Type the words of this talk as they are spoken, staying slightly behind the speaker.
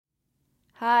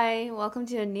Hi, welcome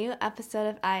to a new episode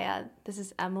of Aya. This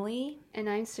is Emily. And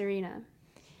I'm Serena.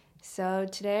 So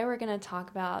today we're going to talk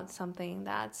about something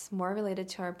that's more related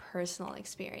to our personal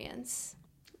experience.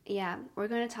 Yeah, we're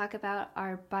going to talk about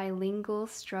our bilingual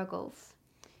struggles.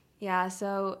 Yeah,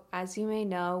 so as you may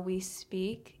know, we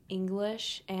speak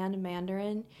English and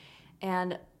Mandarin,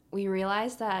 and we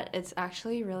realize that it's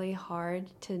actually really hard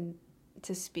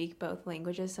to speak both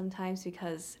languages sometimes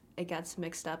because it gets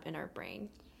mixed up in our brain.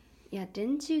 Yeah,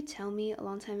 didn't you tell me a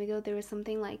long time ago there was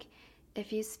something like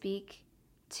if you speak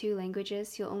two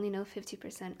languages, you'll only know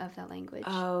 50% of that language?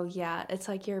 Oh, yeah. It's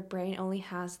like your brain only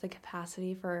has the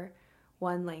capacity for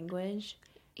one language.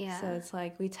 Yeah. So it's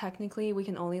like we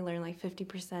can only learn like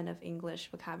 50% of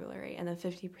English vocabulary and then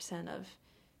 50% of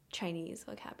Chinese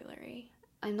vocabulary.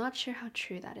 I'm not sure how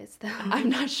true that is, though. I'm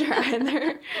not sure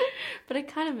either, but it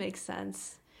kind of makes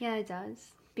sense. Yeah, it does.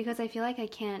 Because I feel like I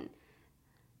can't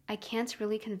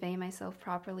really convey myself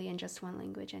properly in just one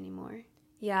language anymore.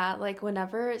 Yeah, like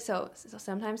whenever, so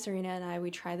sometimes Serena and I, we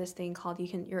try this thing called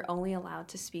you're only allowed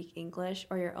to speak English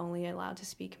or you're only allowed to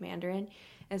speak Mandarin.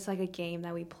 It's like a game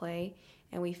that we play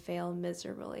and we fail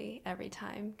miserably every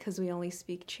time because we only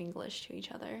speak Chinglish to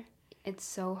each other. It's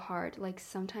so hard. Like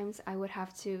sometimes I would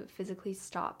have to physically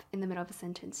stop in the middle of a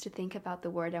sentence to think about the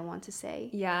word I want to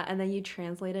say. Yeah, and then you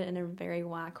translate it in a very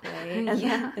whack way and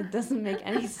then it doesn't make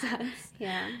any sense.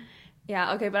 Yeah.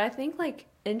 Yeah, okay, but I think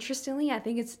interestingly, I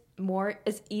think it's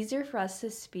easier for us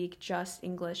to speak just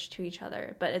English to each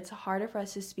other, but it's harder for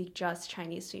us to speak just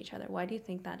Chinese to each other. Why do you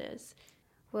think that is?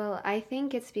 Well, I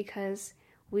think it's because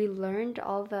we learned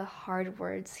all the hard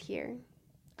words here.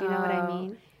 Do you know what I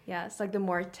mean? Yeah, it's like the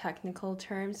more technical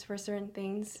terms for certain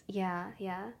things. Yeah.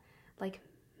 Like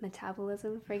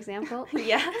metabolism, for example.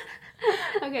 Yeah.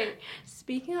 Okay,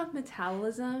 speaking of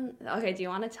metabolism, okay, do you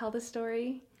want to tell the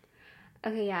story?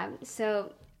 Okay, yeah.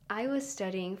 So I was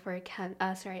studying for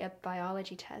a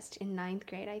biology test in 9th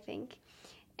grade, I think.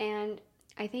 And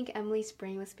I think Emily's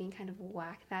brain was being kind of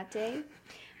whack that day.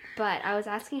 But I was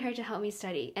asking her to help me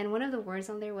study, and one of the words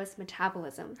on there was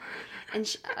metabolism.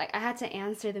 And I had to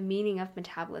answer the meaning of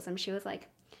metabolism. She was like,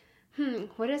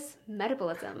 what is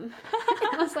metabolism? And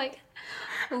I was like,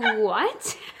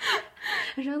 what?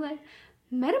 And she was like,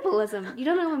 metabolism. You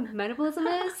don't know what metabolism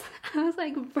is? I was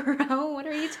like, bro, what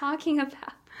are you talking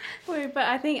about? Wait, but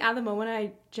I think at the moment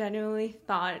I genuinely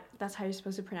thought that's how you're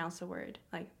supposed to pronounce the word,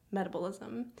 like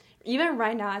metabolism. Even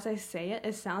right now as I say it,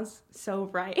 it sounds so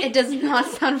right. It does not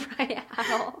sound right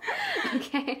at all.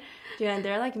 Okay. Yeah, and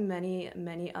there are like many,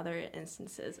 many other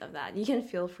instances of that. You can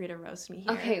feel free to roast me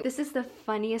here. Okay, this is the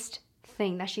funniest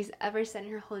thing that she's ever said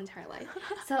in her whole entire life.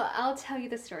 So I'll tell you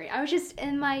the story. I was just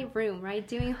in my room, right,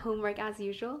 doing homework as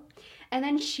usual. And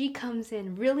then she comes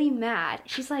in really mad.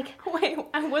 She's like... Wait,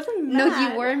 I wasn't mad. No,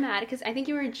 you were mad because I think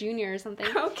you were a junior or something.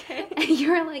 Okay. And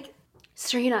you were like,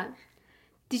 Serena,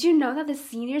 did you know that the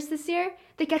seniors this year,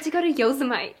 they get to go to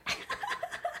Yosemite?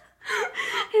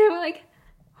 And I'm like,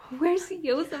 where's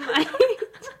Yosemite?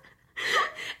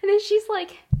 And then she's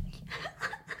like...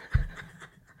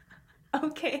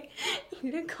 Okay,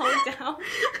 you need to calm down.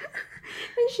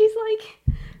 And she's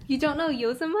like, you don't know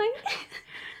Yosemite?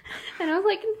 And I was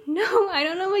like, no, I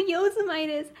don't know what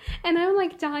Yosemite is. And I'm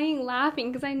like dying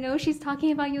laughing because I know she's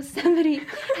talking about Yosemite.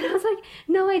 And I was like,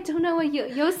 no, I don't know what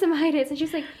Yosemite is. And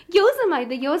she's like,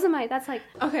 the Yosemite. That's like...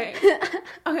 Okay,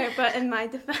 but in my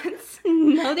defense...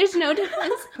 No, there's no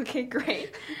defense. Okay,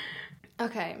 great.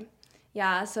 Okay,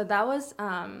 yeah, so that was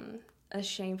a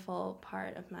shameful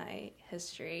part of my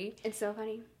history. It's so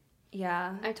funny.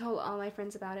 Yeah. I told all my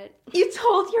friends about it. You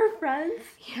told your friends?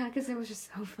 Yeah, because it was just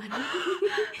so funny.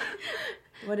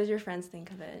 What did your friends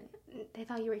think of it? They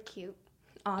thought you were cute.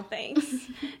 Aw, thanks.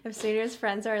 If Serena's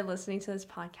friends are listening to this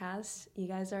podcast, you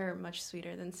guys are much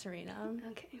sweeter than Serena.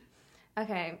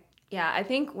 Okay. Yeah, I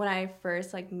think when I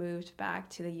first moved back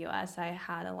to the US, I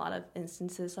had a lot of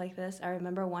instances like this. I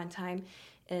remember one time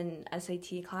in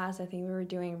SAT class, I think we were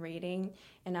doing reading,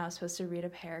 and I was supposed to read a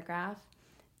paragraph.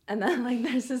 And then,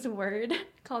 there's this word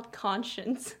called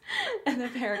conscience in the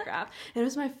paragraph. And it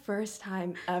was my first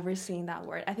time ever seeing that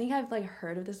word. I think I've,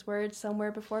 heard of this word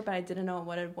somewhere before, but I didn't know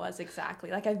what it was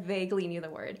exactly. I vaguely knew the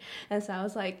word. And so I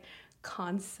was like,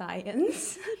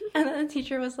 conscience. And then the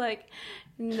teacher was like,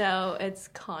 no, it's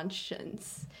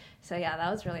conscience. So, yeah,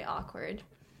 that was really awkward.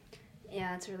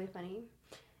 Yeah, it's really funny.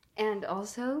 And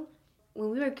also,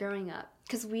 when we were growing up,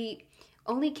 because we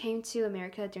only came to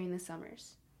America during the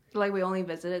summers. We only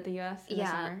visited the U.S. in the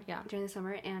summer? Yeah, during the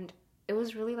summer, and it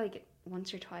was really,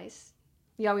 once or twice.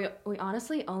 Yeah, we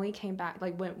honestly only came back,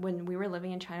 when we were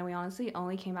living in China, we honestly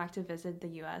only came back to visit the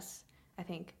U.S., I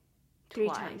think, Three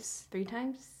times. 3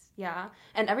 times? Yeah.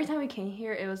 And every time we came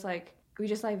here, it was like, we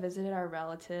just like visited our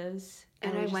relatives.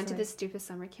 And I went to this stupid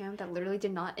summer camp that literally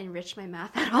did not enrich my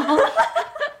math at all.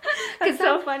 It's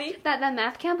so funny. That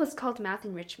math camp was called math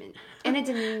enrichment. And it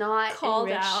did not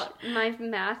enrich my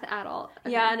math at all.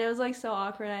 Okay. Yeah, and it was like so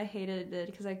awkward. I hated it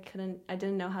because I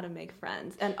didn't know how to make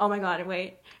friends. And oh my god,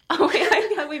 wait.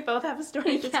 We both have a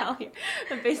story to tell here.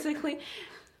 But basically,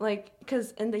 like,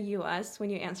 because in the U.S., when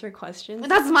you answer questions...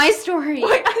 That's my story.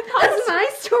 Wait, that's my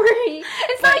story.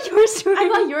 It's not your story. I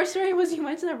thought your story was you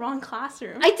went to the wrong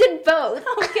classroom. I did both.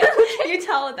 Okay. You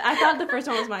tell it. I thought the first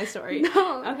one was my story.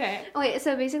 No. Okay. Wait,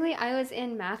 so basically I was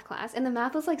in math class, and the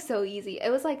math was, like, so easy.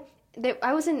 It was, like,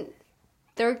 I was in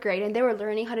 3rd grade, and they were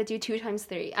learning how to do 2 times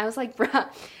 3. I was like, bruh.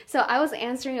 So I was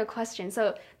answering a question.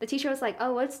 So the teacher was like,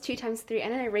 oh, what's 2 times 3?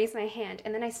 And then I raised my hand,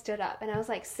 and then I stood up, and I was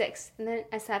like, 6. And then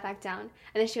I sat back down.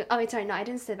 And then she, oh, wait, sorry, no, I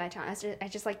didn't sit back down. I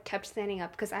just like, kept standing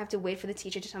up because I have to wait for the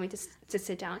teacher to tell me to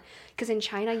sit down. Because in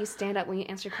China, you stand up when you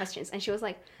answer questions. And she was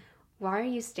like, why are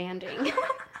you standing?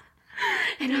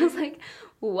 And I was like,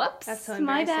 whoops, that's so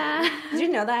my bad. Did you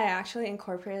know that I actually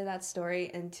incorporated that story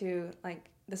into, like,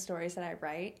 the stories that I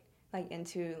write? Like,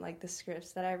 into, like, the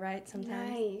scripts that I write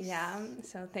sometimes. Nice. Yeah,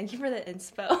 so thank you for the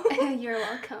inspo. You're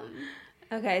welcome.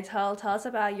 Okay, tell us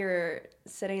about your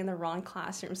sitting in the wrong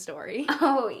classroom story.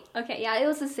 Oh, okay, yeah, it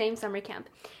was the same summer camp.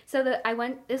 So this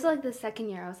was, like, the 2nd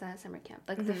year I was at summer camp.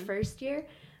 Like, the first year,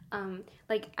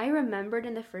 like, I remembered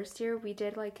in the first year, we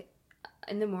did, like,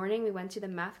 in the morning, we went to the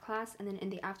math class, and then in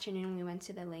the afternoon, we went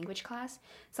to the language class.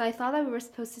 So I thought that we were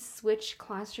supposed to switch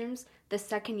classrooms the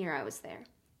 2nd year I was there.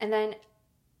 And then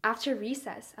after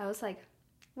recess, I was like,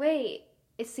 wait,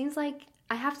 it seems like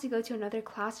I have to go to another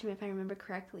classroom if I remember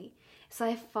correctly. So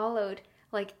I followed,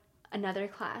 like, another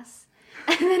class.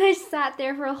 And then I sat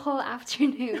there for a whole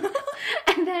afternoon.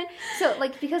 And then, so,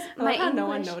 like, because my English... no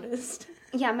one noticed.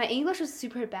 Yeah, my English was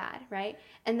super bad, right?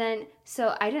 And then,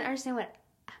 so I didn't understand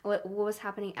what was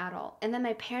happening at all. And then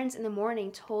my parents in the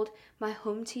morning told my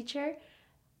home teacher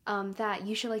that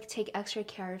you should, like, take extra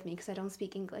care of me because I don't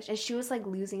speak English. And she was, like,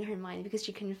 losing her mind because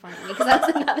she couldn't find me because that's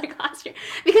another classroom.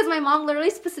 Because my mom literally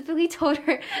specifically told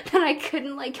her that I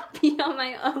couldn't, like, be on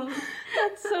my own.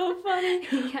 That's so funny.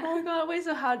 Yeah. Oh my god, wait,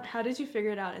 so how did you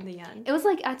figure it out in the end? It was,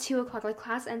 like, at 2 o'clock. Like,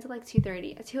 class ends at, like,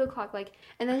 2:30. At 2 o'clock, like,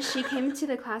 and then she came to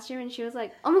the classroom and she was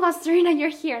like, oh my god, Serena, you're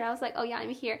here. And I was like, oh yeah,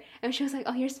 I'm here. And she was like,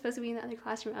 oh, you're supposed to be in the other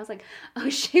classroom. I was like, oh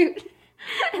shoot.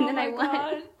 And then I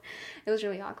went. It was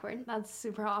really awkward. That's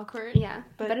super awkward. Yeah,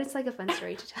 but it's like a fun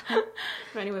story to tell.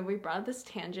 But anyway, we brought this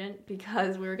tangent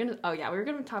because we were gonna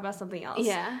talk about something else.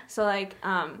 Yeah. So, like,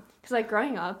 because, like,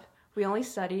 growing up, we only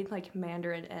studied, like,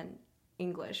 Mandarin and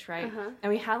English, right? Uh-huh.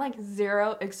 And we had, like,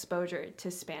 zero exposure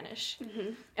to Spanish.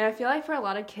 Mm-hmm. And I feel like for a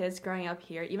lot of kids growing up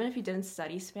here, even if you didn't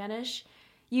study Spanish,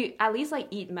 you at least, like,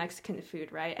 eat Mexican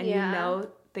food, right? And you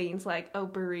know things like, oh,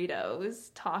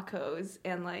 burritos, tacos,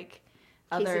 and, like,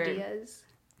 other... quesadillas.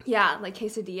 Yeah, like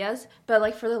quesadillas. But,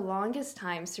 like, for the longest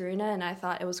time, Serena and I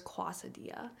thought it was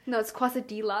quesadilla. No, it's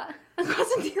quesadilla.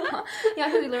 Quesadilla.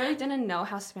 Yeah, we literally didn't know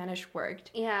how Spanish worked.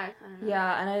 Yeah.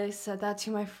 Yeah, and I said that to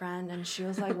my friend, and she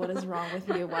was like, what is wrong with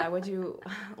you?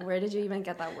 Where did you even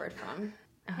get that word from?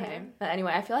 Okay. Yeah. But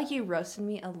anyway, I feel like you roasted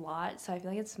me a lot, so I feel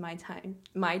like it's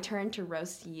my turn to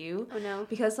roast you. Oh no.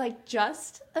 Because, like,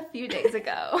 just a few days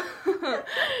ago,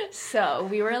 so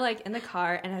we were, like, in the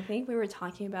car, and I think we were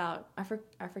talking about, I forget.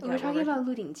 We were talking about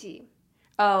鹿鼎记.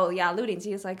 Oh, yeah, 鹿鼎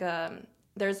记 is like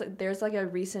there's like a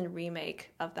recent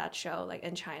remake of that show, like,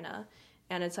 in China.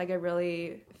 And it's, like, a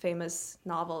really famous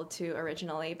novel, too,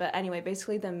 originally. But anyway,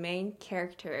 basically the main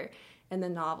character in the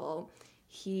novel,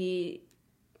 he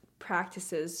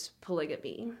practices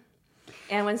polygamy.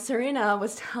 And when Serena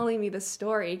was telling me the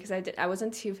story, because I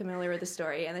wasn't too familiar with the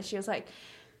story, and then she was like,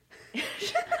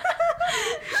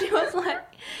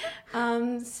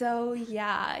 so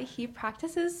yeah, he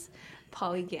practices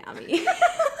polygamy.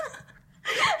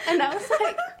 And I was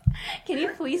like, can you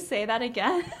please say that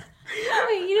again?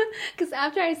 Wait, you know, because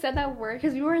after I said that word,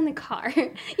 because we were in the car,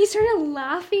 you started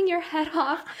laughing your head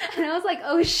off, and I was like,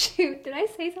 oh shoot, did I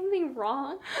say something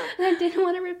wrong? And I didn't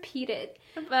want to repeat it.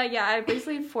 But yeah, I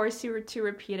basically forced you to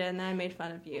repeat it, and then I made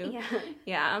fun of you. Yeah.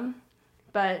 Yeah.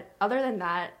 But other than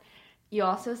that, you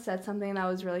also said something that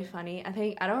was really funny. I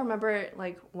don't remember,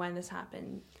 like, when this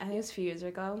happened. I think it was a few years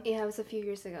ago. Yeah, it was a few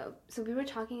years ago. So we were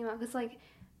talking about, because, like,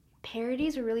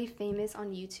 parodies were really famous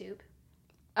on YouTube.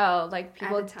 Oh, like,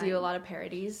 people do a lot of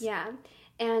parodies? Yeah.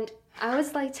 And I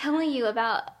was, like, telling you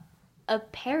about a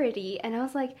parody, and I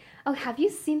was like, oh, have you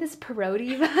seen this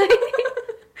parody? Because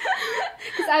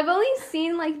I've only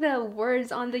seen like the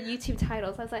words on the YouTube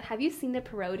titles. I was like, have you seen the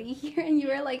parody here? And you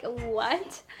were like,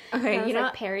 what? Okay, you know,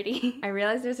 like, parody. I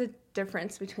realize there's a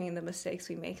difference between the mistakes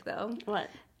we make, though. What?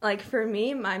 Like, for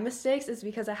me, my mistakes is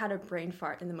because I had a brain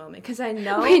fart in the moment. Because I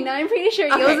know... Wait, no, I'm pretty sure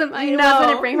Yosemite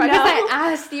wasn't a brain fart. Because I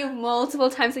asked you multiple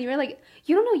times, and you were like,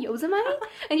 you don't know Yosemite?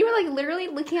 And you were, like, literally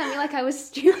looking at me like I was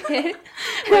stupid.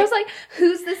 And I was like,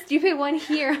 who's the stupid one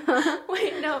here?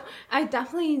 Wait, no. I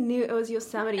definitely knew it was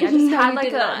Yosemite. I just had,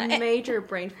 like, a major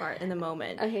brain fart in the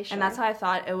moment. Okay, sure. And that's how I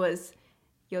thought it was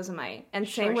Yosemite. And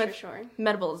same with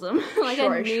metabolism. Like,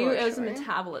 I knew it was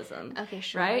metabolism. Okay,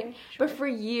 sure. Right? Sure. But for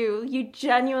you, you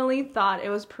genuinely thought it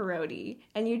was parody.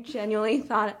 And you genuinely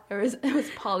thought it was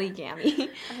polygamy. Okay,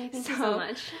 thank you so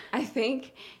much. I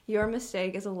think your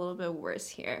mistake is a little bit worse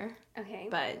here. Okay.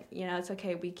 But, you know, it's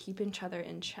okay. We keep each other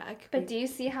in check. But do you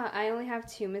see how I only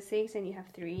have 2 mistakes and you have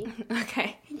 3?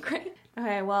 Okay, great.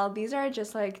 Okay, well, these are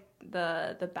just, like,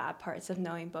 the bad parts of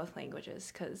knowing both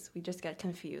languages, because we just get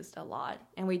confused a lot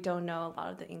and we don't know a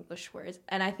lot of the English words,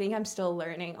 and I think I'm still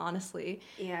learning, honestly.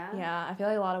 Yeah, I feel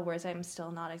like a lot of words I'm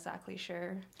still not exactly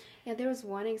sure. Yeah, there was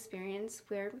one experience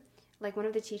where like one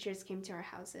of the teachers came to our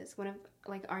houses, one of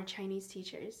like our Chinese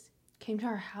teachers came to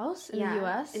our house in the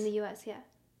US? In the US, yeah.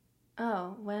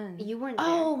 Oh, when? You weren't there.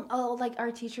 Oh, like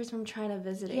our teachers from China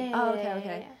visiting. Yeah,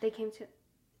 okay. They came to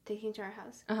our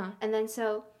house. Uh-huh. And then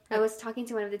so I was talking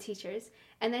to one of the teachers,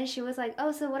 and then she was like,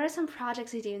 oh, so what are some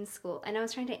projects you do in school? And I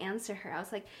was trying to answer her. I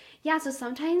was like, yeah, so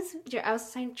sometimes, I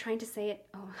was trying to say it.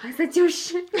 Oh, I said, See,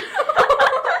 this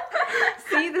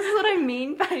is what I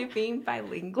mean by being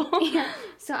bilingual. Yeah.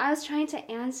 So I was trying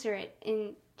to answer it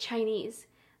in Chinese.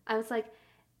 I was like,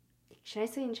 should I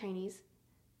say it in Chinese?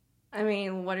 I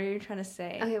mean, what are you trying to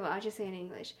say? Okay, well, I'll just say it in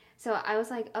English. So I was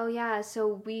like, oh yeah,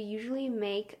 so we usually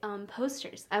make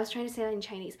posters. I was trying to say that in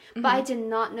Chinese, but I did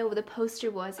not know what the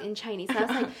poster was in Chinese. So I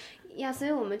was like, yeah, 所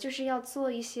以我们就是要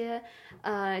做一些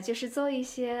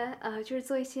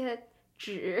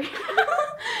纸.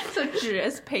 So 纸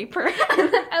is paper.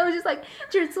 I was just like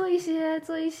就是做一些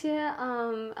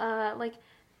like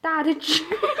大的纸.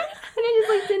 And I just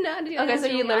like didn't know how to do it. Okay, so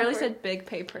you literally said big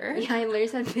paper. Yeah, I literally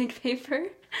said big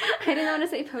paper. I didn't want to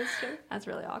say poster. That's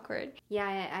really awkward. Yeah,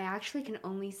 I actually can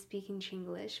only speak in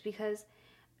Chinglish because,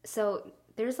 so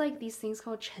there's like these things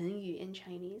called 成语 in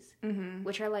Chinese,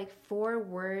 which are like 4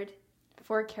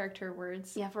 character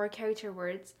words. Yeah, 4 character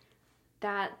words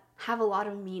that have a lot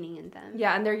of meaning in them.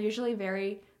 Yeah, and they're usually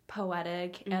very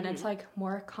poetic, and it's like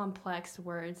more complex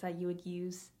words that you would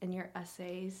use in your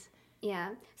essays.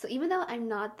 Yeah, so even though I'm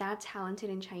not that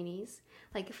talented in Chinese,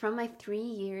 like from my 3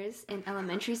 years in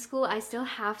elementary school, I still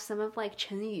have some of like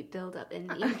成语build up in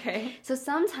me. Okay. So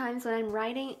sometimes when I'm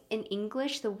writing in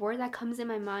English, the word that comes in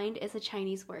my mind is a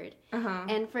Chinese word.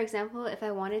 And for example, if I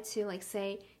wanted to like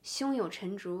say 胸有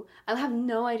成竹, I'll have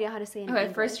no idea how to say it in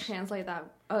English. First translate that.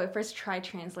 First try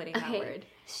translating that word.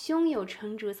 胸有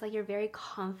成竹, it's like you're very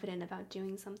confident about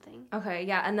doing something. Okay,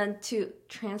 yeah, and then to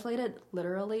translate it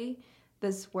literally,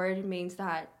 this word means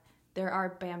that there are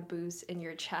bamboos in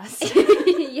your chest.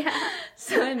 Yeah.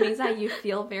 So it means that you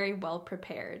feel very well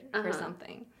prepared for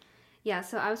something. Yeah,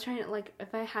 so I was trying to, like,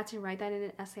 if I had to write that in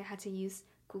an essay, I had to use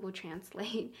Google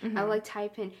Translate. I would, like,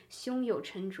 type in 胸有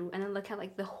成竹 and then look at,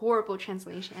 like, the horrible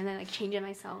translation and then, like, change it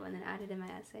myself and then add it in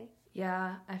my essay.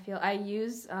 Yeah, I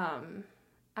use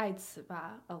爱词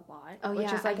吧 a lot,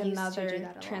 which is, like,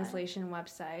 another translation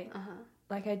website.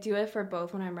 Like, I do it for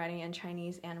both when I'm writing in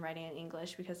Chinese and writing in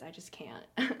English because I just can't.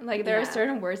 Like, there are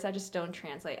certain words that just don't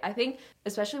translate. I think,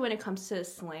 especially when it comes to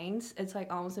slangs, it's, like,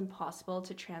 almost impossible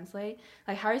to translate.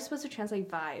 Like, how are you supposed to translate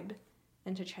vibe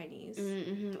into Chinese?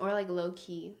 Or, like,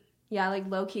 low-key. Yeah, like,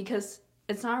 low-key, because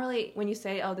it's not really, when you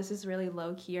say, oh, this is really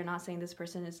low-key, you're not saying this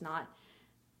person is not,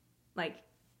 like,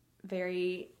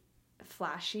 very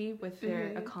flashy with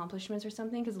their accomplishments or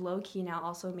something, because low-key now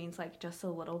also means, like, just a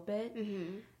little bit.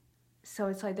 So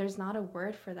it's like there's not a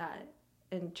word for that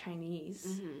in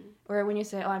Chinese. Or when you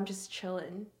say, oh, I'm just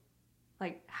chilling,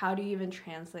 like, how do you even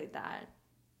translate that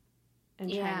in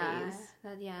Chinese?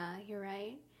 Yeah, you're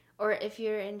right. Or if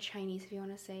you're in Chinese, if you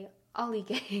want to say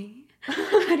oligay,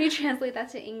 how do you translate that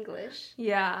to English?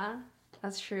 Yeah,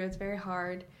 that's true. It's very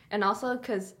hard. And also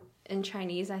because in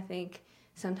Chinese, I think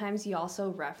sometimes you also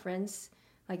reference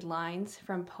like lines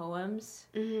from poems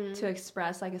to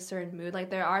express like a certain mood. Like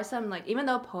there are some, like, even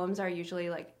though poems are usually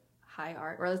like high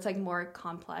art or it's like more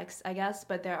complex, I guess,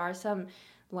 but there are some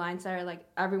lines that are like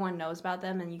everyone knows about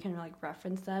them and you can like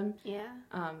reference them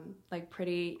like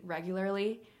pretty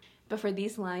regularly. But for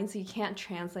these lines, you can't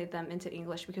translate them into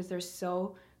English because they're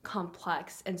so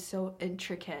complex and so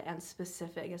intricate and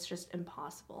specific. It's just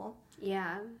impossible.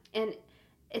 Yeah. And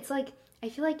it's like I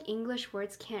feel like English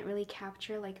words can't really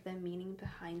capture like the meaning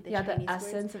behind the Chinese the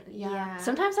essence words. yeah.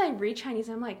 Sometimes I read Chinese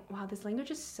and I'm like, wow, this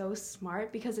language is so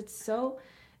smart because it's so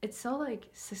like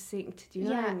succinct. Do you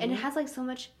know what I mean? And it has like so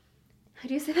much. How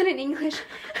do you say that in English?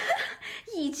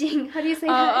 意境. How do you say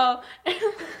that?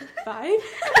 Vibe.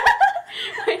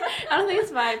 I don't think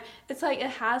it's vibe. It's like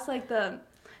it has like the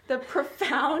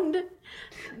profound,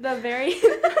 the very.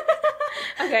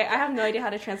 Okay, I have no idea how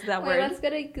to translate that word. Let's go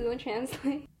to Google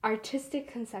Translate. Artistic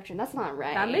conception. That's not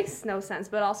right. That makes no sense,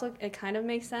 but also it kind of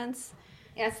makes sense.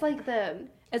 Yeah, it's like the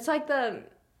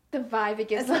vibe it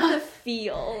gives. It's like the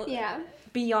feel. Yeah.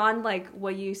 Beyond like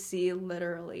what you see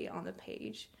literally on the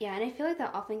page. Yeah, and I feel like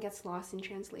that often gets lost in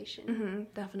translation.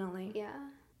 Definitely. Yeah.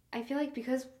 I feel like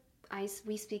because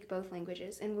we speak both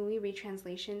languages, and when we read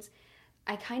translations,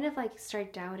 I kind of like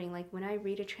start doubting, like when I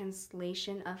read a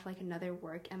translation of like another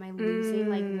work, am I losing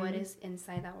like what is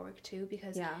inside that work too?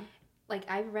 Because like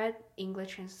I've read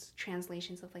English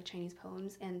translations of like Chinese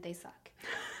poems and they suck.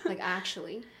 Like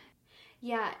actually.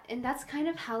 Yeah, and that's kind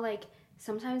of how like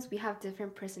sometimes we have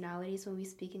different personalities when we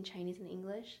speak in Chinese and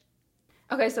English.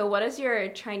 Okay, so what is your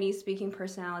Chinese speaking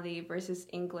personality versus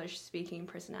English speaking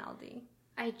personality?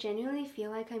 I genuinely feel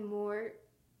like I'm more...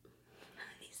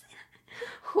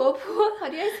 How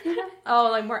do I say that? Oh,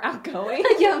 like more outgoing?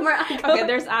 Yeah, more outgoing. Okay,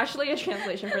 there's actually a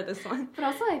translation for this one. But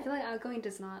also I feel like outgoing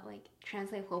does not like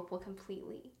translate 活泼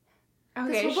completely.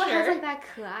 Okay, sure. 活泼 has like that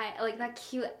可爱, like that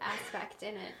cute aspect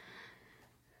in it.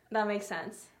 That makes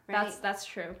sense. Right? That's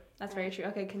true. That's very true.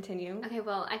 Okay, continue. Okay,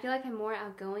 well, I feel like I'm more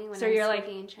outgoing when I'm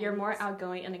speaking in Chinese. You're more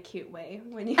outgoing in a cute way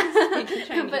when you speak in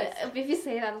Chinese. But if you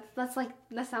say that,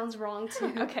 that sounds wrong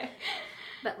too. Okay.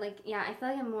 But like, yeah, I feel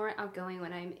like I'm more outgoing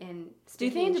when I'm in. Do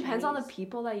you think it depends on the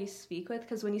people that you speak with?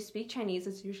 Because when you speak Chinese,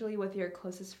 it's usually with your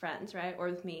closest friends, right? Or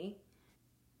with me.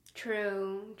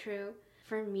 True.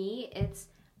 For me, it's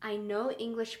I know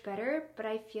English better, but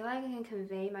I feel like I can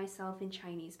convey myself in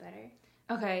Chinese better.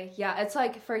 Okay, yeah, it's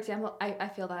like, for example, I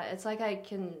feel that. It's like I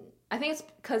think it's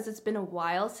because it's been a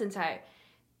while since I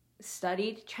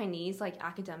studied Chinese, like,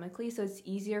 academically, so it's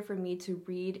easier for me to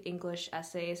read English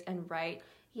essays and write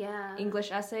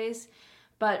English essays.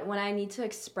 But when I need to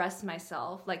express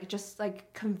myself, like, just,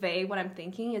 like, convey what I'm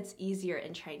thinking, it's easier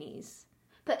in Chinese.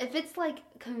 But if it's, like,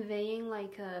 conveying,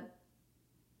 like, a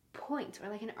point or,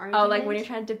 like, an argument... Oh, like, when you're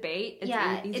trying to debate, it's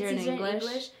easier in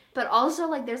English. But also,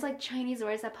 like, there's, like, Chinese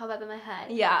words that pop up in my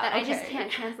head. Yeah, that I just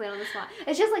can't translate on the spot.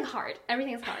 It's just, like, hard.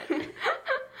 Everything is hard.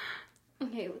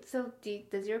 Okay, so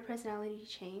does your personality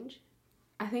change?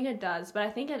 I think it does, but I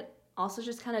think it also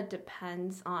just kind of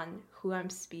depends on who I'm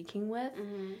speaking with.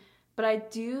 Mm-hmm. But I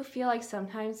do feel like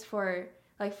sometimes for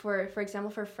example,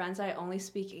 for friends I only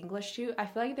speak English to, I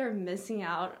feel like they're missing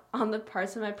out on the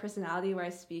parts of my personality where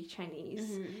I speak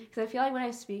Chinese. Because I feel like when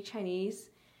I speak Chinese,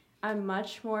 I'm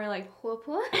much more like... 活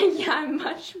泼? Yeah, I'm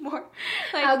much more...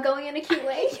 like outgoing in a cute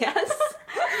way? Yes.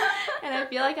 And I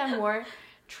feel like I'm more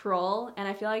troll, and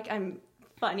I feel like I'm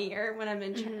funnier when I'm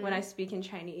in when I speak in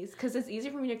Chinese, because it's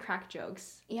easier for me to crack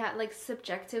jokes. Yeah, like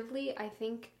subjectively, I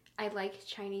think I like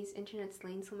Chinese internet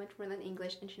slang so much more than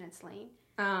English internet slang.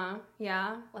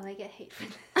 Yeah. Well, I get hate for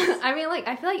this. I mean, like,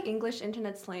 I feel like English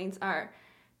internet slangs are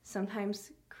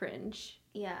sometimes cringe.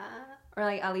 Yeah. Or,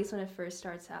 like, at least when it first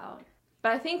starts out.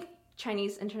 But I think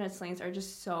Chinese internet slangs are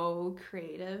just so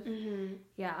creative. Mm-hmm.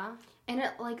 Yeah.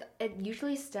 And it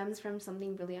usually stems from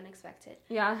something really unexpected.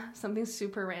 Yeah, something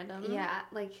super random. Yeah,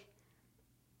 like,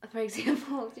 for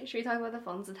example, should we talk about the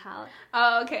房子塔?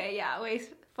 Oh, okay, yeah.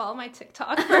 Wait, follow my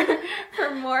TikTok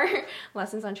for more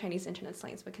lessons on Chinese internet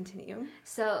slangs, but continue.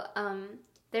 So,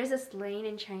 there's a slang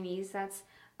in Chinese that's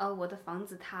我的房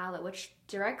子塌了, which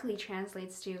directly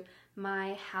translates to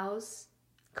my house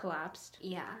collapsed.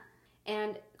 Yeah.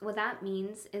 And what that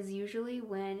means is usually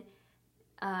when,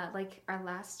 like our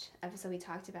last episode we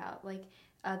talked about, like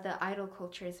the idol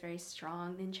culture is very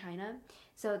strong in China.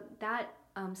 So that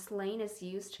slang is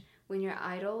used when your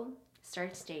idol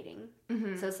starts dating.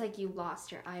 Mm-hmm. So it's like you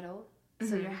lost your idol,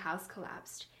 so your house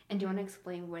collapsed. And do you want to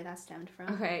explain where that stemmed from?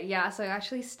 Okay, yeah. So it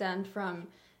actually stemmed from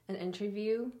an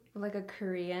interview with like a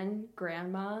Korean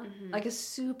grandma, like a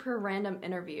super random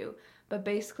interview. But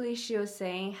basically she was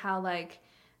saying how like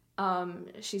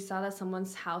she saw that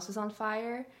someone's house was on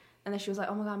fire, and then she was like,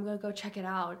 oh my god, I'm gonna go check it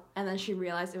out. And then she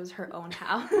realized it was her own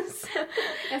house.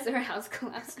 Yeah, so her house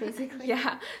collapsed basically.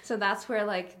 Yeah, so that's where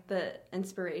like the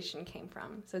inspiration came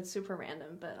from. So it's super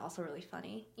random but also really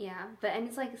funny. Yeah, and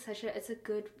it's like it's a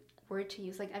good word to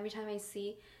use. Like every time I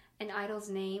see an idol's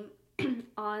name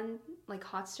on like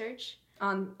hot search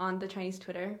on the Chinese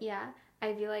Twitter, yeah,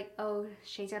 I'd be like, oh,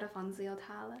 谁家的房子又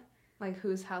塌了? Like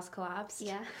whose house collapsed?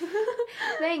 Yeah.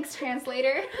 Thanks,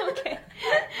 translator. Okay.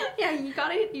 Yeah, you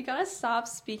gotta stop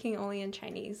speaking only in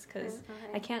Chinese because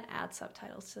I can't add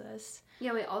subtitles to this.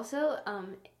 Yeah, wait, also,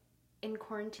 in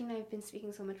quarantine, I've been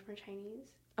speaking so much more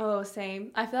Chinese. Oh,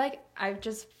 same. I feel like I've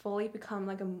just fully become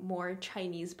like a more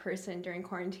Chinese person during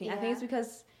quarantine. Yeah. I think it's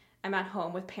because I'm at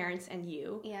home with parents and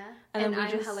you. Yeah. And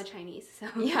I'm hella Chinese, so.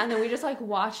 Yeah, and then we just like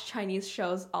watch Chinese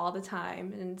shows all the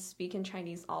time and speak in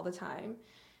Chinese all the time.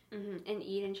 Mm-hmm. And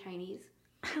eat in Chinese.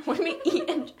 What do you mean eat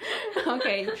in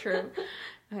Okay, true.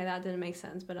 Okay, that didn't make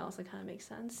sense, but it also kind of makes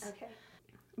sense. Okay.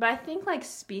 But I think like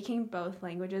speaking both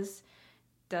languages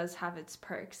does have its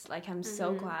perks. Like I'm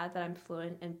so glad that I'm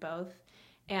fluent in both.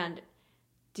 And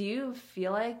do you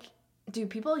feel like, do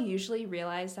people usually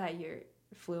realize that you're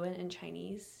fluent in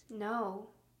Chinese? No,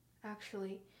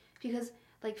 actually. Because,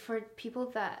 like, for people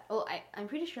that, well, I'm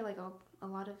pretty sure, like,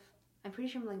 I'm pretty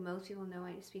sure, like, most people know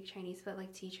I speak Chinese, but,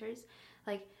 like, teachers,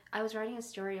 like, I was writing a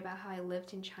story about how I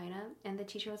lived in China, and the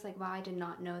teacher was like, wow, I did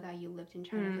not know that you lived in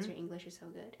China because your English is so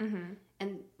good. Mm-hmm.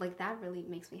 And, like, that really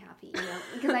makes me happy, you know,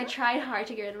 because I tried hard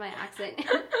to get rid of my accent.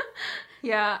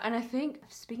 Yeah, and I think,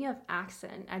 speaking of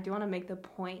accent, I do want to make the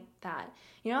point that,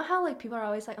 you know how, like, people are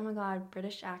always like, oh my god,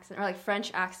 British accent, or, like,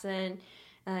 French accent,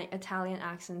 and, like, Italian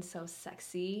accent, so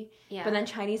sexy. Yeah. But then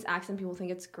Chinese accent, people think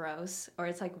it's gross, or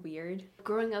it's, like, weird.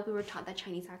 Growing up, we were taught that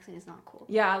Chinese accent is not cool.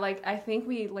 Yeah, like, I think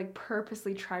we, like,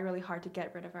 purposely try really hard to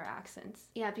get rid of our accents.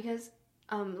 Yeah, because,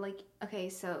 like, okay,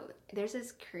 so there's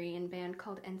this Korean band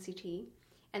called NCT.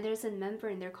 And there's a member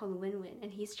in there called Win-Win, and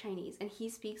he's Chinese, and he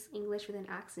speaks English with an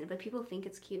accent, but people think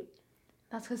it's cute.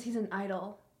 That's because he's an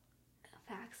idol.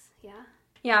 Facts, yeah.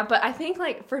 Yeah, but I think,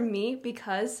 like, for me,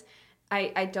 because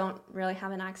I don't really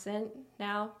have an accent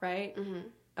now, right? Mm-hmm.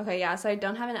 Okay, yeah, so I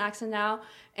don't have an accent now,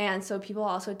 and so people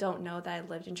also don't know that I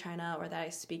lived in China or that I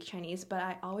speak Chinese, but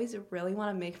I always really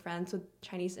want to make friends with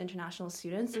Chinese international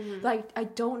students, but I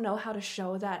don't know how to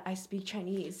show that I speak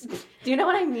Chinese. Do you know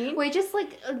what I mean? Wait, just,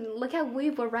 like, look at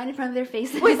Weibo right in front of their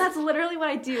faces. Wait, that's literally what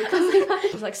I do.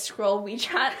 Just, like, scroll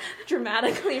WeChat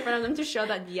dramatically in front of them to show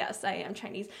that, yes, I am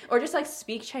Chinese. Or just, like,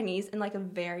 speak Chinese in, like, a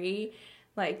very,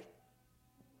 like,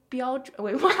 wait, what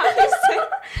do you say?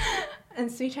 And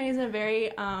speak Chinese in a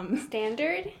very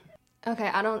standard.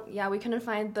 Okay, we couldn't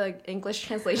find the English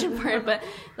translation for it, but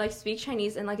like speak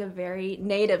Chinese in like a very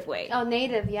native way. Oh,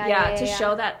 native, yeah, to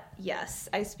show that yes,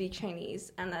 I speak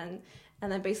Chinese, and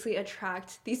then basically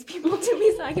attract these people to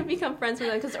me so I can become friends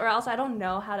with them, or else I don't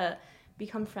know how to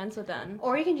become friends with them.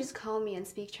 Or you can just call me and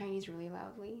speak Chinese really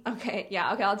loudly. Okay,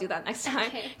 I'll do that next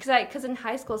time. Because in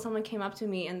high school, someone came up to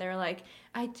me and they're like,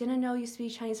 I didn't know you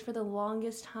speak Chinese for the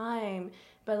longest time.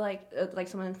 But like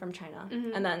someone from China.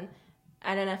 Mm-hmm. And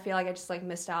then I feel like I just like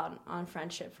missed out on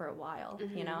friendship for a while,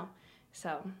 you know?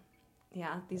 So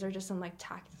yeah, these are just some like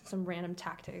some random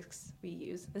tactics we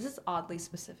use. This is oddly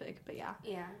specific, but yeah.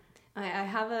 Yeah. I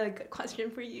have a good question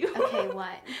for you. Okay,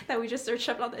 what? That we just searched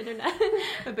up on the internet.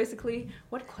 But basically,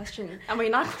 what question? I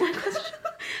mean, not one question.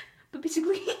 But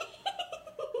basically...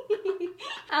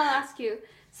 I'll ask you.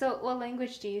 So, what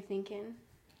language do you think in?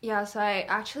 Yeah, so I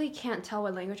actually can't tell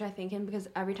what language I think in because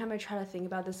every time I try to think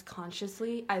about this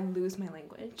consciously, I lose my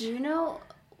language. Do you know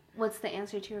what's the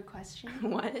answer to your question?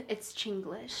 What? It's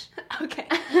Chinglish. Okay.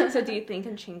 So do you think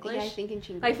in Chinglish? Yeah, I think in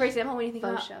Chinglish. Like, for example, when you think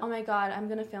about, oh my god, I'm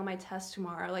going to fail my test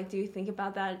tomorrow, like, do you think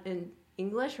about that in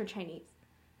English or Chinese?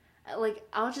 Like,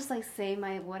 I'll just, like, say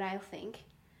what I think.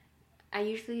 I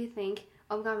usually think,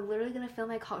 oh my god, I'm literally going to fail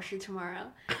my 考试 tomorrow.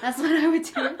 That's what I would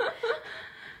do.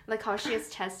 Like, 考试 is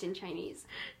test in Chinese.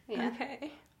 Yeah.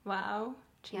 Okay. Wow.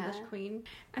 Chinglish queen.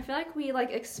 I feel like we,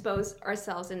 like, exposed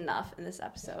ourselves enough in this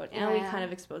episode. And we kind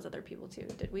of exposed other people, too.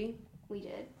 Did we? We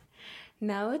did.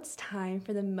 Now it's time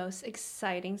for the most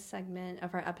exciting segment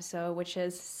of our episode, which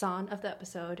is Song of the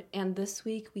Episode. And this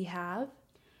week we have...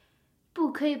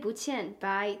 不亏不欠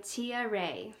by Tia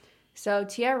Ray. So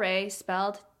Tia Ray,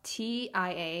 spelled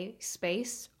Tia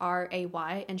space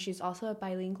Ray, and she's also a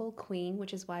bilingual queen,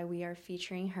 which is why we are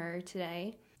featuring her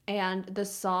today. And the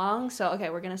song, so okay,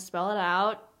 we're gonna spell it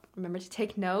out. Remember to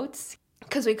take notes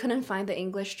because we couldn't find the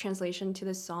English translation to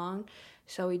this song,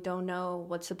 so we don't know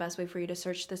what's the best way for you to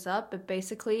search this up. But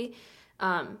basically,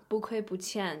 不亏不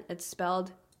欠, it's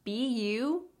spelled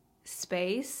BU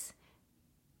space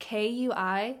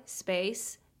KUI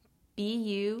space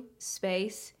BU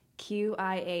space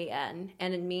QIAN,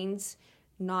 and it means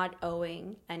not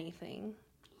owing anything.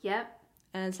 Yep.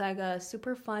 And it's like a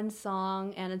super fun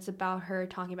song, and it's about her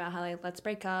talking about how, like, let's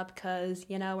break up because,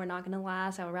 you know, we're not going to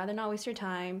last. I would rather not waste your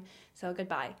time, so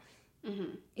goodbye.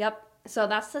 Mm-hmm. Yep. so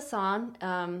that's the song.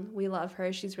 We love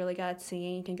her. She's really good at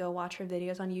singing. You can go watch her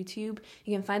videos on YouTube.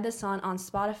 You can find this song on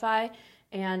Spotify,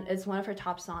 and it's one of her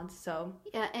top songs. So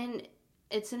yeah, and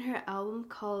it's in her album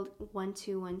called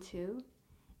 1212.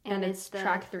 And it's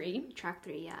track 3. Track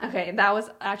 3, yeah. Okay, that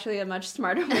was actually a much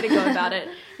smarter way to go about it.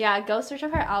 Yeah, go search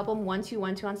up her album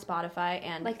 1212 on Spotify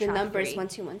and like the numbers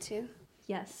 1212.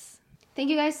 Yes.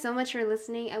 Thank you guys so much for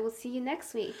listening. I will see you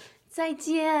next week. 再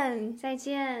见. 再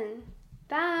见.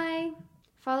 Bye.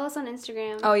 Follow us on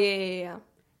Instagram. Oh, yeah.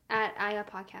 At Aya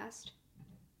Podcast.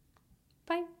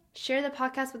 Bye. Share the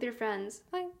podcast with your friends.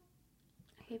 Bye.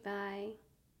 Okay, bye.